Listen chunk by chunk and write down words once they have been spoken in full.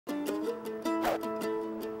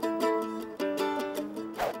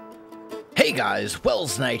Hey guys,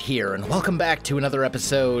 Welsknight here, and welcome back to another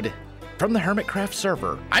episode from the Hermitcraft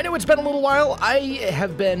server. I know it's been a little while. I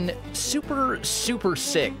have been super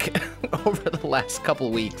sick over the last couple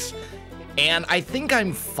of weeks, and I think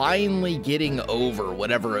I'm finally getting over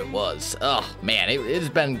whatever it was. Oh man, it has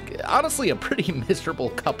been honestly a pretty miserable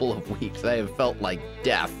couple of weeks. I have felt like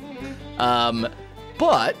death.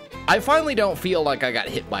 But I finally don't feel like I got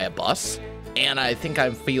hit by a bus. And I think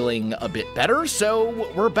I'm feeling a bit better,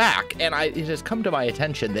 so we're back. And it has come to my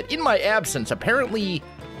attention that in my absence, apparently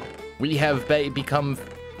we have become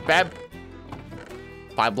 5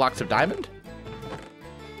 blocks of diamond?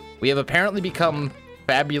 We have apparently become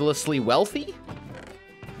fabulously wealthy?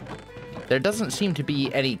 There doesn't seem to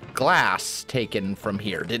be any glass taken from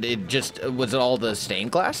here. Was it all the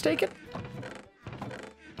stained glass taken?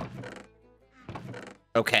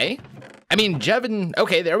 Okay. I mean, Jevin,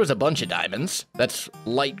 okay, there was a bunch of diamonds. That's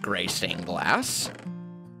light gray stained glass.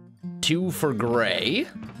 2 for gray.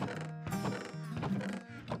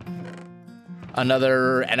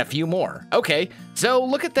 Another, and a few more. Okay, so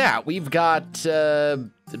look at that. We've got,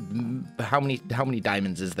 how many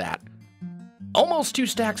diamonds is that? Almost 2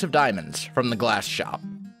 stacks of diamonds from the glass shop.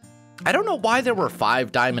 I don't know why there were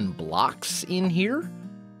 5 diamond blocks in here.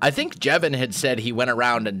 I think Jevin had said he went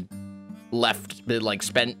around and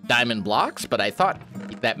spent diamond blocks, but I thought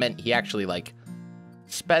that meant he actually,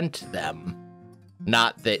 spent them.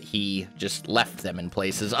 Not that he just left them in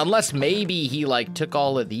places, unless maybe he, took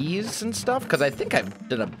all of these and stuff, because I think I've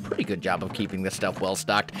done a pretty good job of keeping this stuff well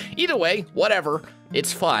stocked. Either way, whatever,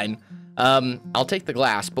 it's fine. I'll take the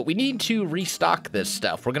glass, but we need to restock this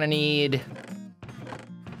stuff. We're gonna need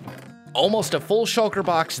almost a full shulker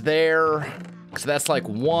box there, so that's like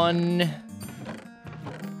 1...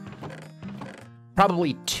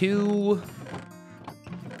 Probably 2.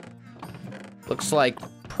 Looks like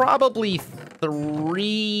probably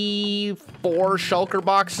 3, 4 shulker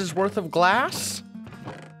boxes worth of glass.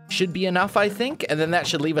 Should be enough, I think. And then that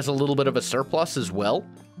should leave us a little bit of a surplus as well.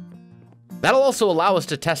 That'll also allow us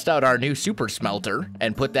to test out our new super smelter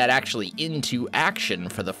and put that actually into action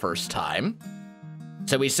for the first time.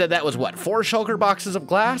 So we said that was what, 4 shulker boxes of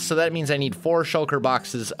glass? So that means I need 4 shulker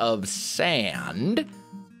boxes of sand.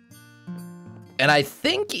 And I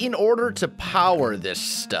think in order to power this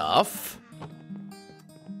stuff,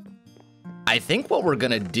 I think what we're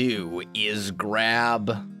gonna do is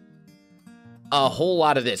grab a whole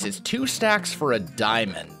lot of this. It's 2 stacks for a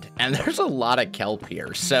diamond, and there's a lot of kelp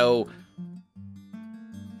here. So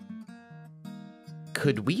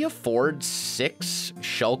could we afford 6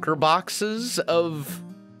 shulker boxes of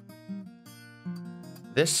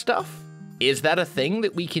this stuff? Is that a thing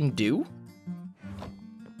that we can do?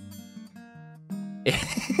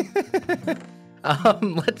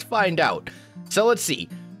 Let's find out. So let's see.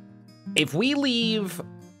 If we leave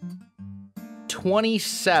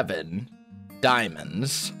 27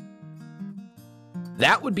 diamonds,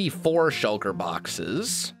 that would be 4 shulker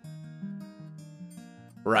boxes,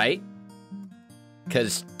 right?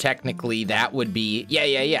 Because technically that would be,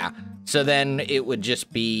 yeah. So then it would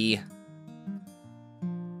just be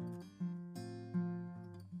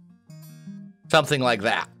something like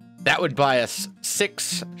that. That would buy us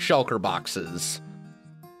 6 shulker boxes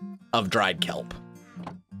of dried kelp.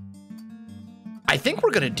 I think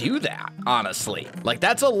we're gonna do that, honestly.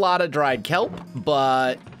 That's a lot of dried kelp,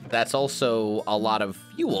 but that's also a lot of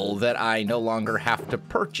fuel that I no longer have to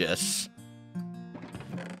purchase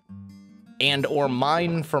and or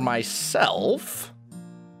mine for myself.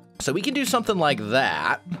 So we can do something like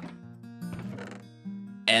that.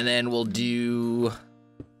 And then we'll do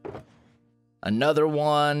another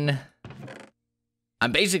one.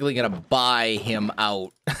 I'm basically gonna buy him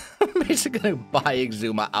out. I'm basically gonna buy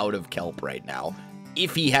Exuma out of kelp right now,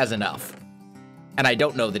 if he has enough. And I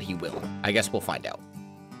don't know that he will. I guess we'll find out.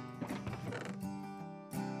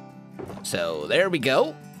 So there we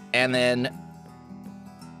go. And then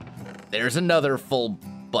there's another full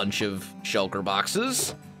bunch of shulker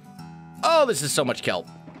boxes. Oh, this is so much kelp.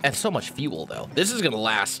 And so much fuel, though. This is gonna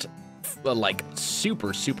last,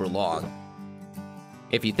 super long.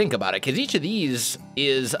 If you think about it, because each of these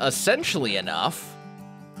is essentially enough.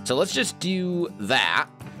 So let's just do that.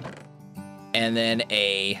 And then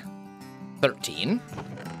a 13.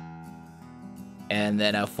 And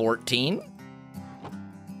then a 14.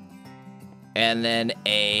 And then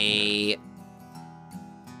a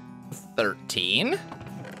 13.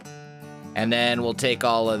 And then we'll take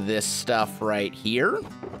all of this stuff right here.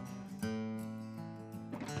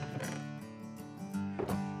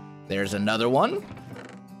 There's another one.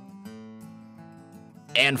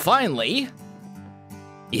 And finally,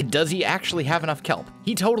 does he actually have enough kelp?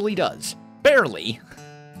 He totally does. Barely.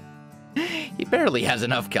 He barely has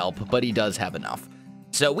enough kelp, but he does have enough.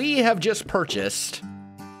 So we have just purchased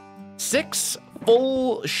 6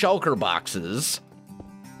 full shulker boxes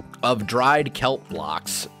of dried kelp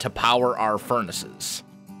blocks to power our furnaces.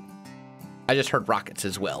 I just heard rockets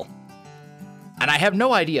as well. And I have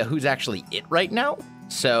no idea who's actually it right now,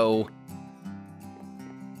 so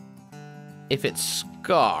if it's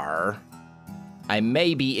Scar, I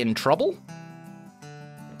may be in trouble.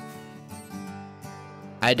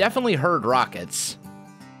 I definitely heard rockets.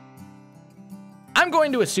 I'm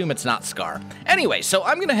going to assume it's not Scar. Anyway, so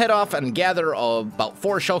I'm going to head off and gather about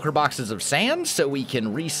 4 shulker boxes of sand so we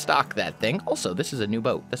can restock that thing. Also, this is a new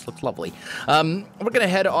boat. This looks lovely. We're going to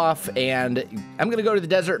head off and I'm going to go to the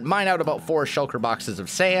desert, mine out about 4 shulker boxes of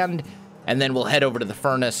sand, and then we'll head over to the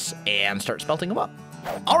furnace and start smelting them up.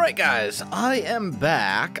 All right, guys, I am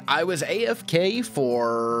back. I was AFK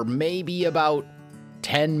for maybe about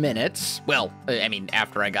 10 minutes. Well, I mean,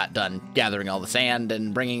 after I got done gathering all the sand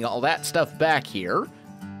and bringing all that stuff back here.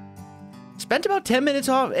 Spent about 10 minutes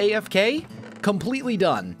off AFK, completely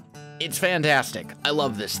done. It's fantastic. I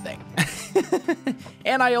love this thing.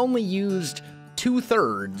 And I only used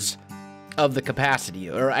 2/3 of the capacity,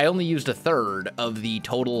 or I only used 1/3 of the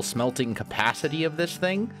total smelting capacity of this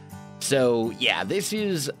thing. So yeah, this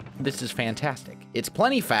is fantastic. It's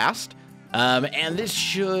plenty fast. And this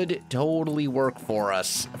should totally work for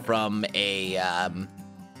us from a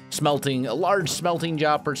large smelting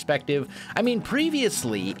job perspective. I mean,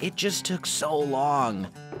 previously, it just took so long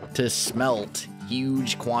to smelt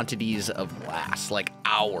huge quantities of glass, like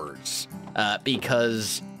hours,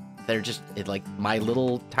 because they're just, like, my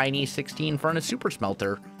little tiny 16 furnace super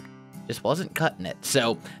smelter just wasn't cutting it.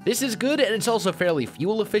 So this is good, and it's also fairly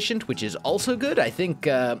fuel efficient, which is also good. I think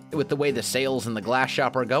with the way the sales in the glass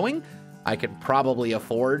shop are going, I could probably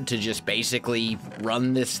afford to just basically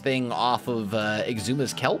run this thing off of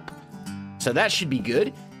Exuma's kelp. So that should be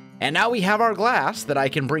good. And now we have our glass that I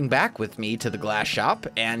can bring back with me to the glass shop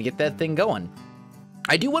and get that thing going.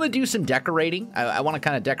 I do want to do some decorating. I want to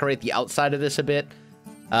kind of decorate the outside of this a bit.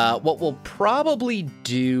 What we'll probably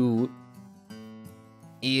do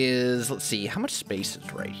is, let's see, how much space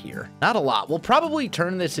is right here? Not a lot. We'll probably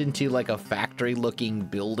turn this into like a factory-looking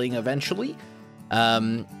building eventually.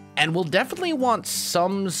 And we'll definitely want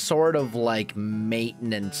some sort of, like,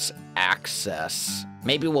 maintenance access.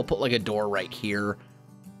 Maybe we'll put, like, a door right here,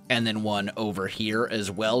 and then one over here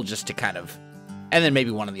as well, just to kind of... And then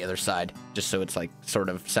maybe one on the other side, just so it's, like, sort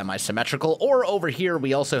of semi-symmetrical. Or over here,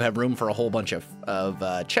 we also have room for a whole bunch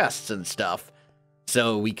of chests and stuff,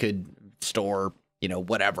 so we could store, you know,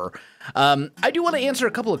 whatever. I do want to answer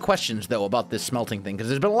a couple of questions, though, about this smelting thing, because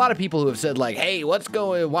there's been a lot of people who have said, like, hey, what's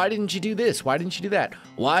going, why didn't you do this? Why didn't you do that?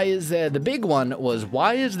 Why is the big one was,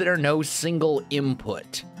 why is there no single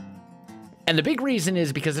input? And the big reason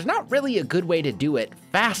is because there's not really a good way to do it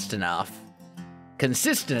fast enough,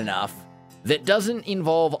 consistent enough, that doesn't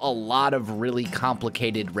involve a lot of really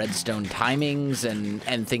complicated redstone timings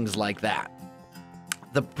and things like that.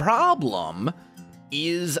 The problem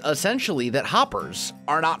is essentially that hoppers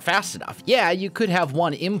are not fast enough. Yeah, you could have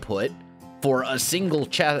one input for a single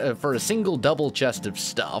double chest of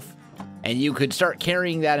stuff, and you could start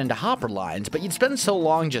carrying that into hopper lines, but you'd spend so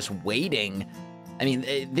long just waiting. I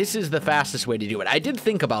mean, this is the fastest way to do it. I did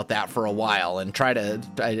think about that for a while and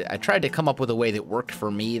I tried to come up with a way that worked for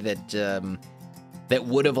me that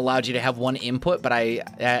would have allowed you to have one input, but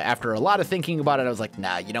after a lot of thinking about it, I was like,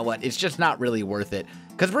 nah, you know what? It's just not really worth it.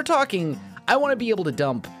 Because we're talking, I want to be able to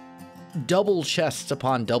dump double chests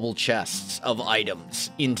upon double chests of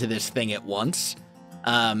items into this thing at once.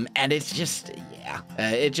 And it's just, yeah,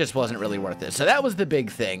 it just wasn't really worth it. So that was the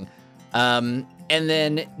big thing. And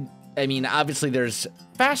then, I mean, obviously there's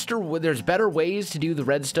better ways to do the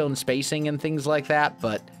redstone spacing and things like that,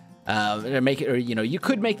 but you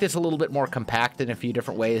could make this a little bit more compact in a few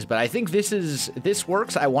different ways, but I think this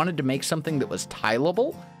works. I wanted to make something that was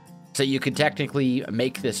tileable, so you could technically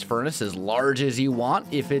make this furnace as large as you want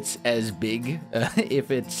if it's as big.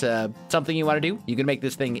 If it's something you want to do, you can make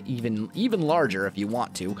this thing even larger if you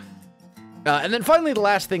want to. And then finally, the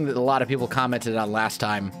last thing that a lot of people commented on last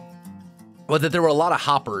time was that there were a lot of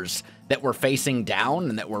hoppers that were facing down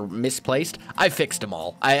and that were misplaced. I fixed them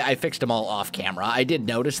all. I fixed them all off camera. I did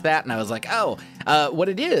notice that, and I was like, oh, what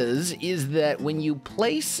it is that when you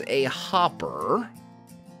place a hopper,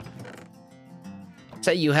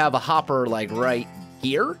 say you have a hopper like right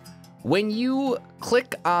here, when you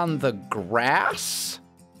click on the grass,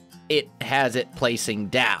 it has it placing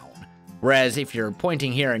down. Whereas if you're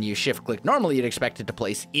pointing here and you shift click normally, you'd expect it to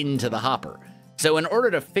place into the hopper. So in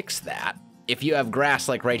order to fix that, if you have grass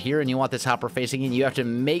like right here and you want this hopper facing in, you have to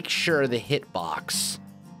make sure the hitbox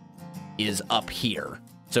is up here,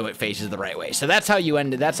 so it faces the right way. So that's how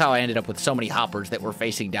I ended up with so many hoppers that were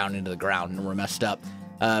facing down into the ground and were messed up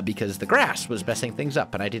because the grass was messing things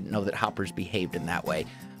up, and I didn't know that hoppers behaved in that way.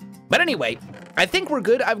 But anyway, I think we're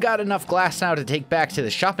good. I've got enough glass now to take back to the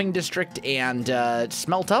shopping district and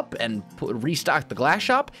smelt up and restock the glass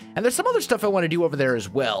shop. And there's some other stuff I want to do over there as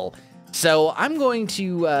well. So I'm going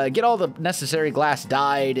to get all the necessary glass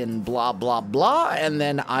dyed and blah, blah, blah, and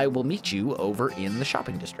then I will meet you over in the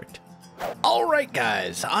shopping district. All right,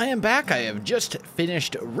 guys, I am back. I have just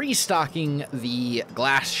finished restocking the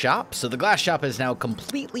glass shop. So the glass shop is now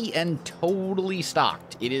completely and totally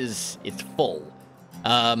stocked. It's full.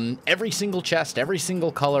 Every single chest, every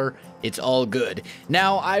single color, it's all good.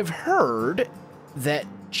 Now, I've heard that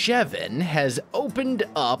Jevin has opened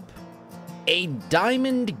up a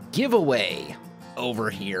diamond giveaway over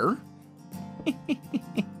here.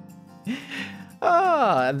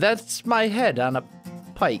 That's my head on a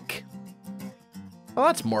pike. Well,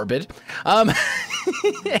 that's morbid.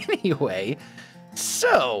 Anyway,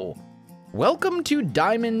 so, welcome to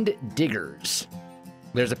Diamond Diggers.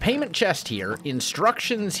 There's a payment chest here,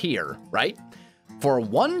 instructions here, right? For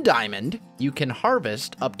 1 diamond, you can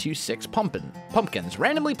harvest up to 6 pumpkins.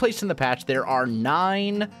 Randomly placed in the patch, there are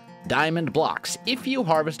 9 diamond blocks. If you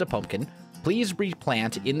harvest a pumpkin, please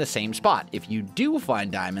replant in the same spot. If you do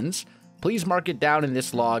find diamonds, please mark it down in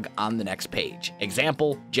this log on the next page.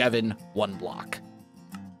 Example, Jevin, 1 block.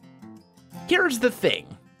 Here's the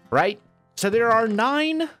thing, right? So there are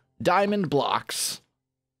 9 diamond blocks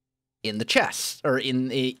in the chest, or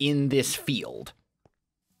in this field.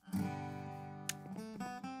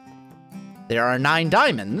 There are 9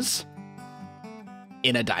 diamonds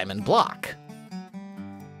in a diamond block.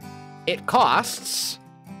 It costs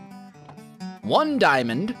 1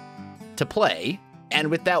 diamond to play, and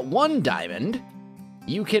with that 1 diamond,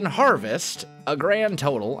 you can harvest a grand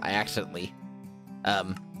total. I accidentally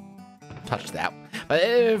touched that.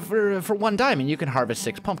 But for 1 diamond, you can harvest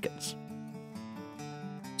 6 pumpkins.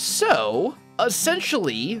 So,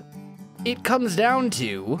 essentially, it comes down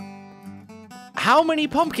to how many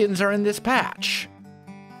pumpkins are in this patch.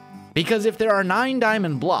 Because if there are 9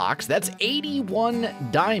 diamond blocks, that's 81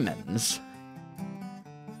 diamonds.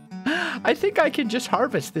 I think I can just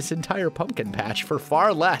harvest this entire pumpkin patch for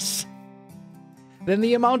far less than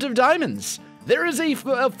the amount of diamonds. There is a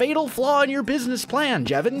fatal flaw in your business plan,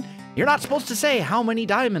 Jevin. You're not supposed to say how many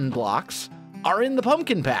diamond blocks are in the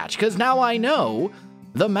pumpkin patch, because now I know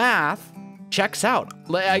the math checks out.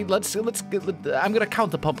 I'm gonna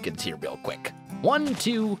count the pumpkins here real quick. 1,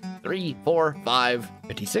 2, 3, 4, 5,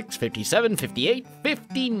 56, 57, 58,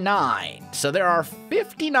 59. So there are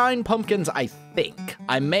 59 pumpkins, I think.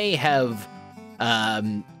 I may have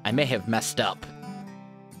messed up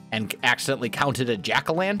and accidentally counted a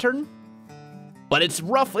jack-o'-lantern, but it's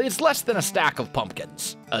less than a stack of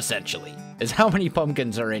pumpkins, essentially, is how many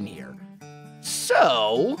pumpkins are in here.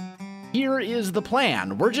 So, here is the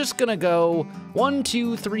plan. We're just gonna go 1,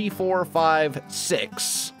 2, 3, 4, 5,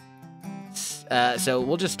 6. So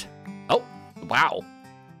we'll just, oh, wow.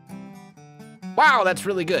 Wow, that's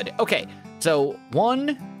really good. Okay, so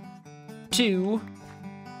 1, 2,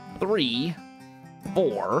 3,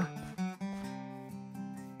 4.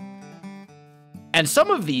 And some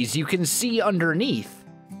of these you can see underneath.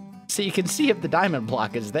 So you can see if the diamond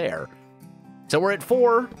block is there. So we're at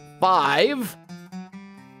 4, 5.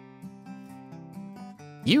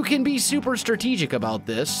 You can be super strategic about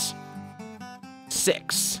this.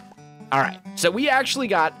 6. All right, so we actually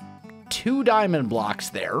got 2 diamond blocks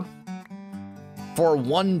there for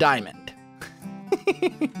 1 diamond.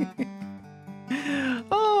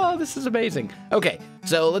 Oh, this is amazing. Okay,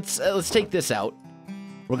 so let's take this out.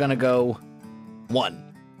 We're gonna go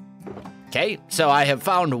 1. Okay, so I have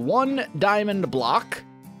found 1 diamond block,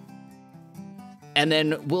 and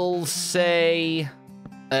then we'll say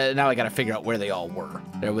now I gotta figure out where they all were.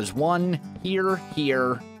 There was 1 here,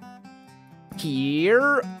 here,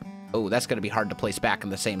 here. Oh, that's gonna be hard to place back in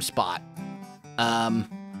the same spot.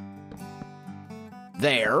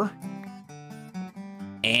 There.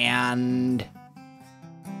 And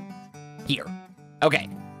here. Okay,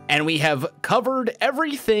 and we have covered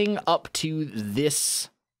everything up to this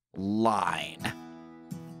line.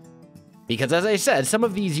 Because as I said, some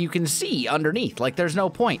of these you can see underneath. Like, there's no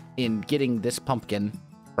point in getting this pumpkin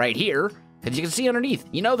right here, because you can see underneath.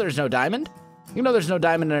 You know there's no diamond. You know there's no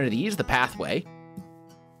diamond under these, the pathway.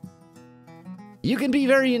 You can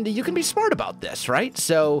be smart about this, right?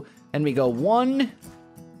 So, and we go 1.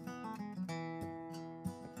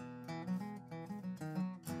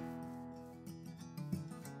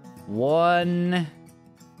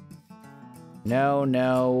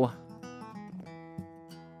 No.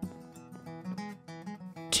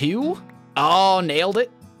 2. Oh, nailed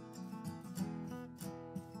it.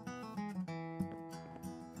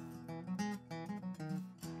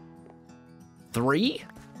 Three.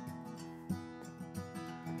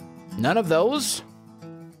 None of those.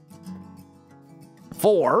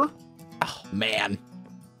 4. Oh, man.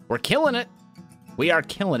 We're killing it. We are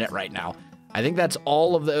killing it right now. I think that's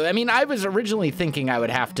all of the... I mean, I was originally thinking I would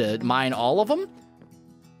have to mine all of them,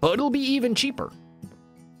 but it'll be even cheaper.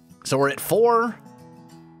 So we're at 4,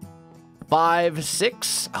 5,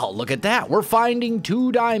 6. Oh, look at that. We're finding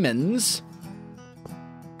 2 diamonds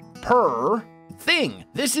per thing.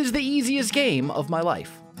 This is the easiest game of my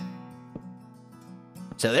life.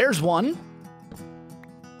 So there's 1.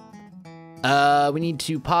 We need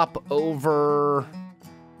to pop over...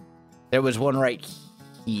 There was 1 right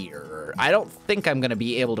here. I don't think I'm going to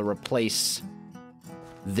be able to replace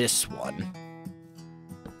this one.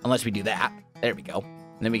 Unless we do that. There we go.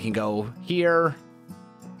 And then we can go here,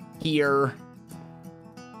 here.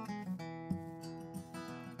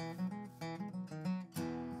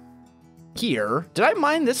 Here. Did I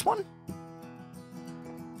mine this one?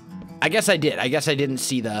 I guess I did. I guess I didn't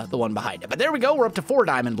see the one behind it. But there we go. We're up to 4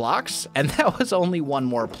 diamond blocks. And that was only 1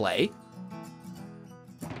 more play.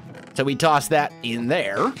 So we toss that in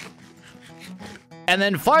there. And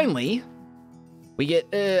then finally, we get,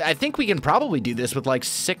 I think we can probably do this with like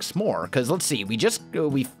 6 more. Because let's see, we just,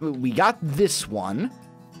 we got this one.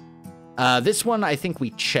 This one I think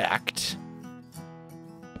we checked.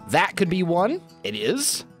 That could be 1. It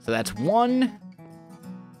is. So that's 1.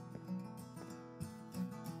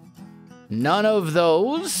 None of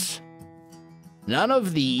those. None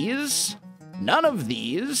of these. None of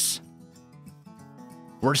these.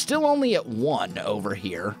 We're still only at 1 over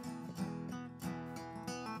here.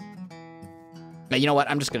 Now, you know what?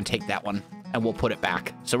 I'm just going to take that one, and we'll put it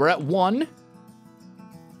back. So we're at 1,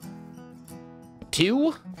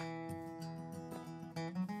 2,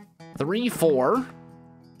 3, 4,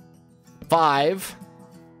 5,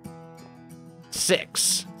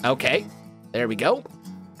 6. Okay, there we go.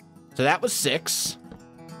 So that was 6.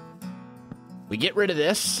 We get rid of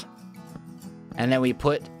this, and then we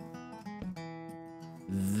put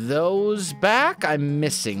those back. I'm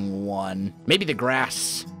missing 1. Maybe the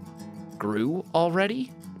grass grew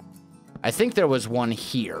already? I think there was 1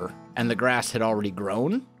 here, and the grass had already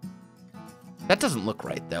grown. That doesn't look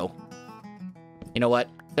right, though. You know what?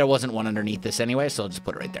 There wasn't 1 underneath this anyway, so I'll just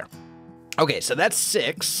put it right there. Okay, so that's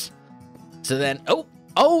 6. So then,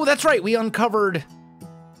 oh, that's right. We uncovered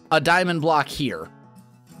a diamond block here.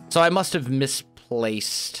 So I must have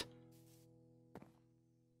misplaced.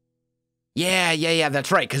 Yeah, that's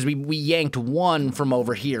right, because we yanked 1 from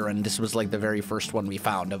over here, and this was like the very first one we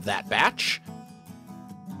found of that batch.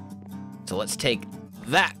 So let's take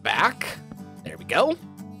that back. There we go.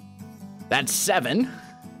 That's 7.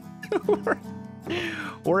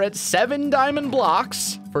 We're at 7 diamond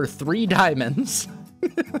blocks for 3 diamonds.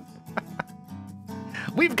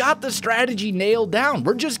 We've got the strategy nailed down.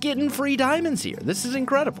 We're just getting free diamonds here. This is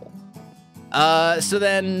incredible. So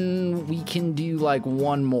then we can do like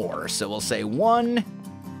 1 more. So we'll say 1,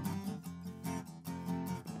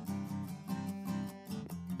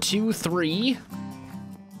 2, 3,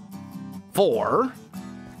 4,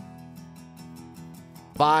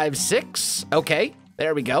 5, 6. Okay,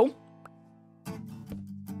 there we go.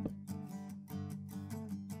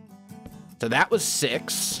 So that was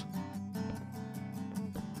 6.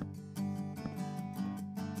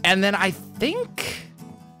 And then I think...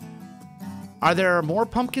 Are there more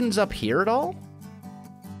pumpkins up here at all?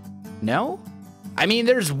 No? I mean,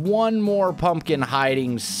 there's 1 more pumpkin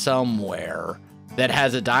hiding somewhere that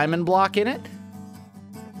has a diamond block in it.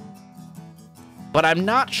 But I'm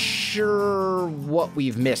not sure what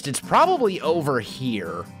we've missed. It's probably over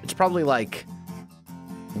here. It's probably like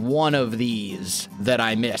 1 of these that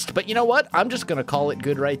I missed. But you know what? I'm just going to call it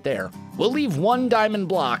good right there. We'll leave 1 diamond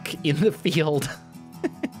block in the field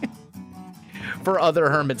for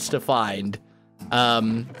other hermits to find.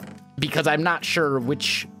 Because I'm not sure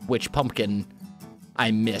which pumpkin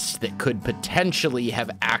I missed that could potentially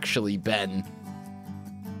have actually been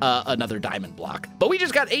another diamond block. But we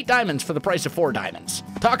just got 8 diamonds for the price of 4 diamonds.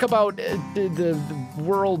 Talk about the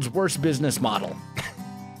world's worst business model.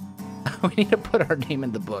 We need to put our name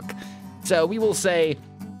in the book. So we will say,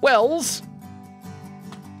 Wells,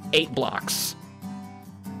 8 blocks.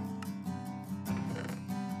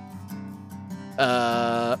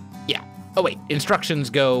 Yeah. Oh, wait. Instructions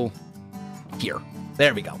go here.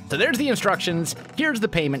 There we go. So there's the instructions. Here's the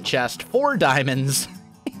payment chest. 4 diamonds.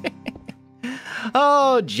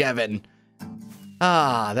 Oh, Jevin.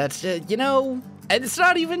 Ah, that's, you know, and it's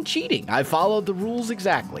not even cheating. I followed the rules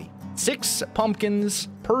exactly. 6 pumpkins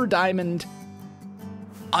per per diamond.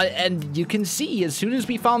 And you can see, as soon as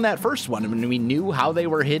we found that first one, and we knew how they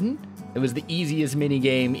were hidden, it was the easiest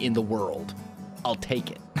minigame in the world. I'll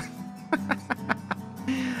take it.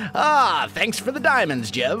 Thanks for the diamonds,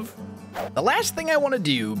 Jev. The last thing I want to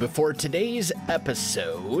do before today's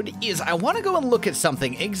episode is I want to go and look at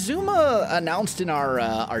something. Exuma announced in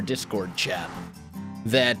our Discord chat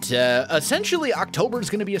that essentially October is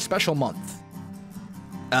going to be a special month.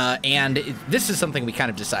 And this is something we kind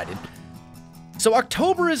of decided. So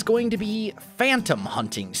October is going to be phantom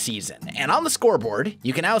hunting season. And on the scoreboard,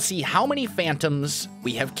 you can now see how many phantoms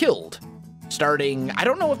we have killed. Starting, I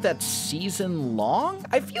don't know if that's season long.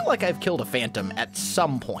 I feel like I've killed a phantom at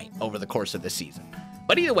some point over the course of the season.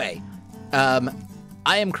 But either way, I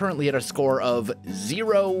am currently at a score of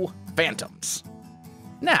 0 phantoms.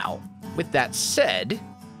 Now, with that said,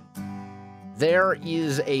 there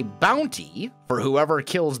is a bounty for whoever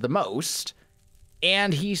kills the most.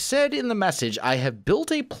 And he said in the message, I have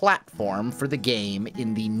built a platform for the game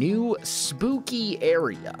in the new spooky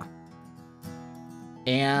area.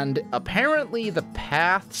 And apparently the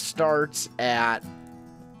path starts at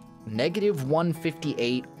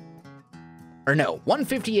 -158, or no,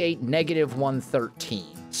 158, -113.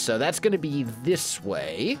 So that's going to be this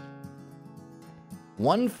way.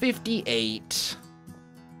 158.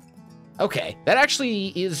 Okay, that actually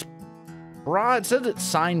is broad. It says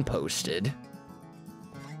it's signposted.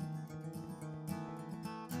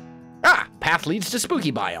 Path leads to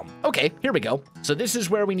spooky biome. Okay, here we go. So this is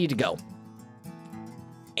where we need to go.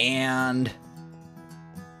 And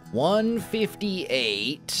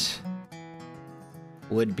 158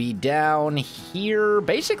 would be down here,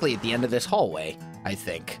 basically at the end of this hallway, I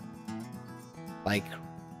think. Like,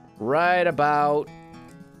 right about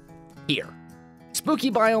here. Spooky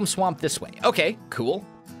biome swamp this way. Okay, cool.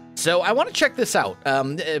 So I want to check this out.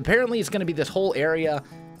 Apparently it's going to be this whole area.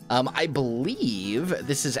 I believe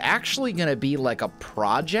this is actually going to be like a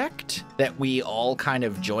project that we all kind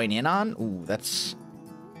of join in on. Ooh, that's...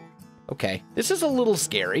 Okay, this is a little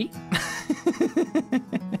scary.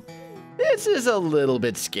 This is a little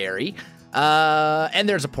bit scary. And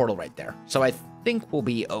there's a portal right there. So I think we'll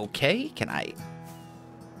be okay. Can I...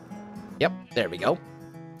 Yep, there we go.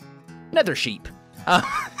 Nether sheep.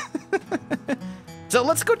 So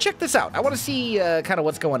let's go check this out. I want to see kind of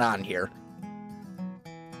what's going on here.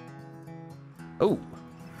 Oh.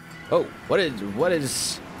 Oh, what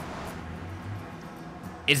is...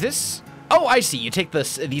 Is this... Oh, I see. You take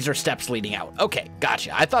this. These are steps leading out. Okay, gotcha.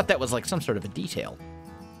 I thought that was like some sort of a detail.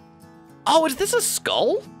 Oh, is this a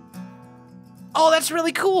skull? Oh, that's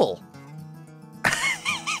really cool.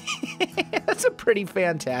 That's a pretty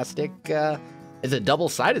fantastic, it's a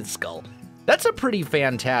double-sided skull. That's a pretty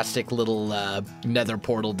fantastic little nether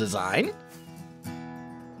portal design.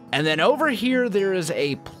 And then over here, there is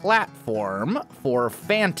a platform for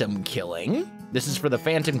phantom killing. This is for the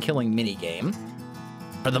phantom killing minigame.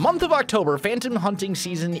 For the month of October, phantom hunting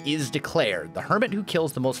season is declared. The hermit who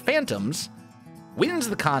kills the most phantoms wins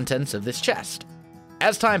the contents of this chest.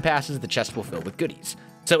 As time passes, the chest will fill with goodies.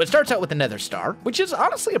 So it starts out with the nether star, which is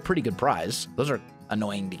honestly a pretty good prize. Those are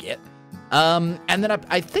annoying to get. And then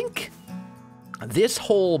I think this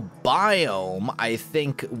whole biome, I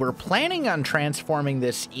think we're planning on transforming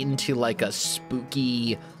this into like a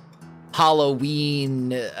spooky Halloween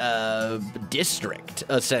district,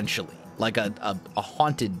 essentially. Like a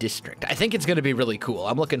haunted district. I think it's going to be really cool.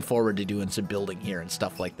 I'm looking forward to doing some building here and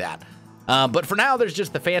stuff like that. But for now, there's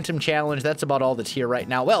just the Phantom Challenge. That's about all that's here right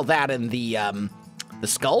now. Well, that and the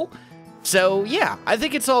skull. So, yeah, I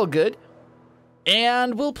think it's all good.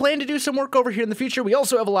 And we'll plan to do some work over here in the future. We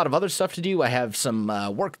also have a lot of other stuff to do. I have some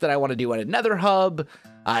work that I want to do on a nether hub.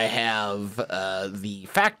 I have the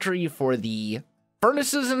factory for the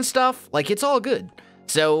furnaces and stuff. Like, it's all good.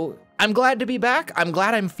 So... I'm glad to be back. I'm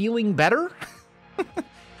glad I'm feeling better.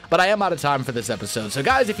 But I am out of time for this episode. So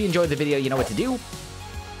guys, if you enjoyed the video, you know what to do.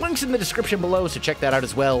 Links in the description below, so check that out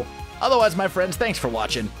as well. Otherwise, my friends, thanks for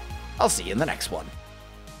watching. I'll see you in the next one.